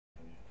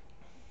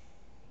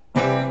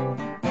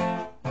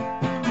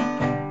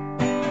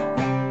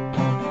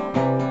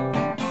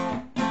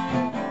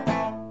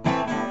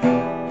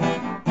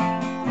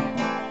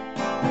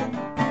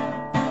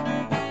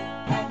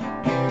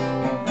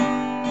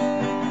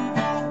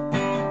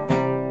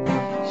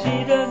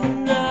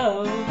doesn't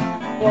know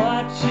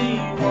what she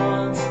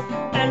wants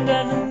and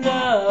doesn't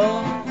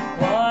know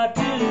what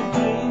to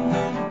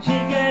do. She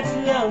gets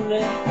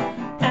lonely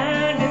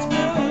and gets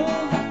blue.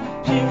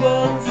 She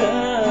will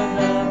turn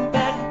her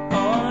back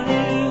on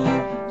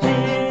you. She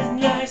is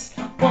nice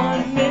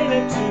one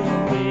minute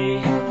to me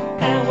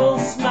and will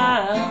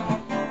smile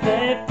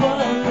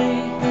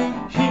playfully.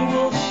 She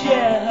will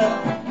share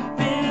her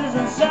fears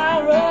and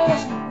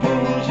sorrows.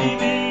 Will she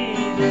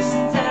be this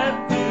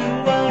time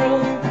tomorrow?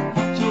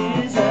 She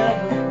is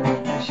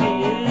heaven, she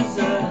is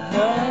a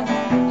hug.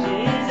 She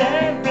is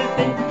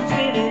everything,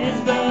 sweet as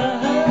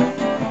birth.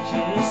 She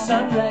is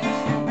sunlight,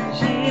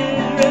 she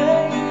is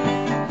rain.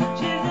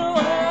 She's the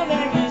one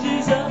that gives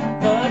you so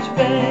much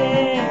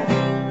pain.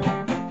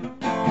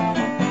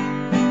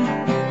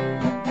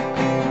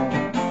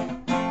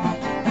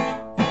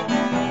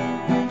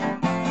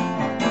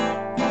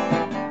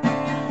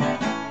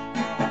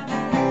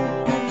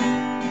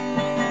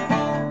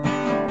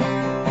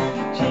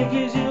 She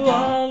gives you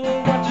all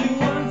of what you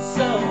want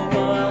so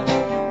much,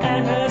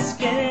 and her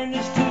skin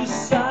is too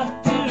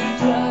soft to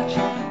touch.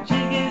 She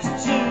gives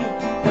two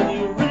when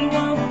you really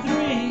want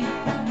three.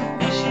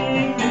 Is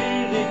she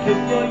really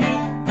good for you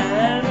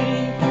and me?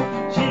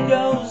 She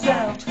goes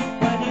out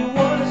when you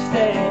want to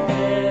stay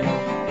in.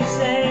 You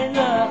say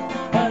enough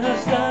when her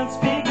stunts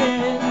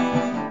begin.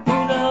 Who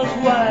knows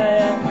why?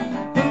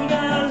 Who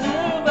knows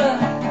who? But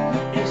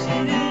if she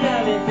did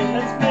anything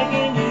that's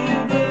making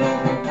you blue,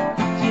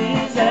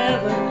 she's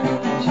heaven,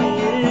 she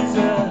is a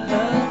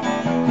hug.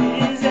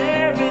 She's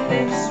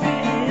everything,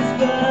 sweet as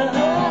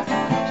birth.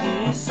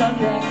 She's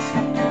sunlight,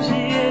 she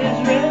is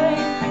rain.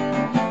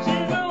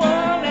 She's the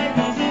one that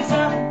gives you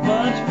so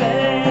much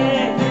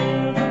pain.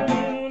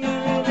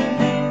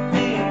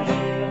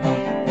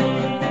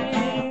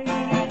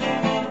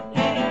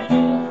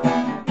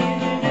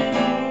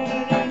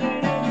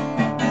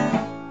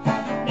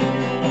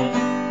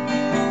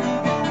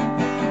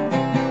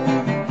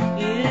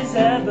 She's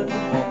heaven,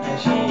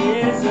 she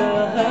is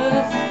a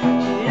hug.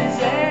 She is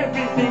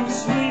everything,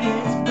 sweet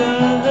as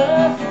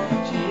birth.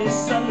 She is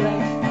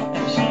sunlight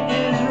and she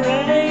is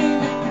rain.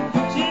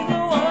 She's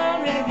the one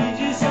that gives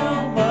you so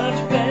much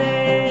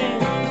pain.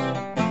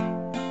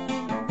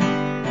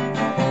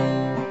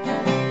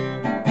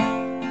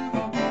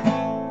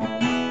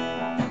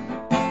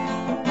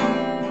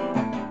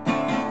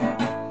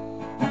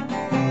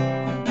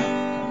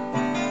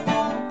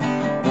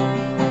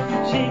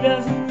 She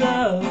doesn't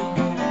know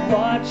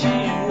what she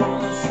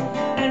wants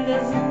and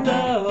doesn't know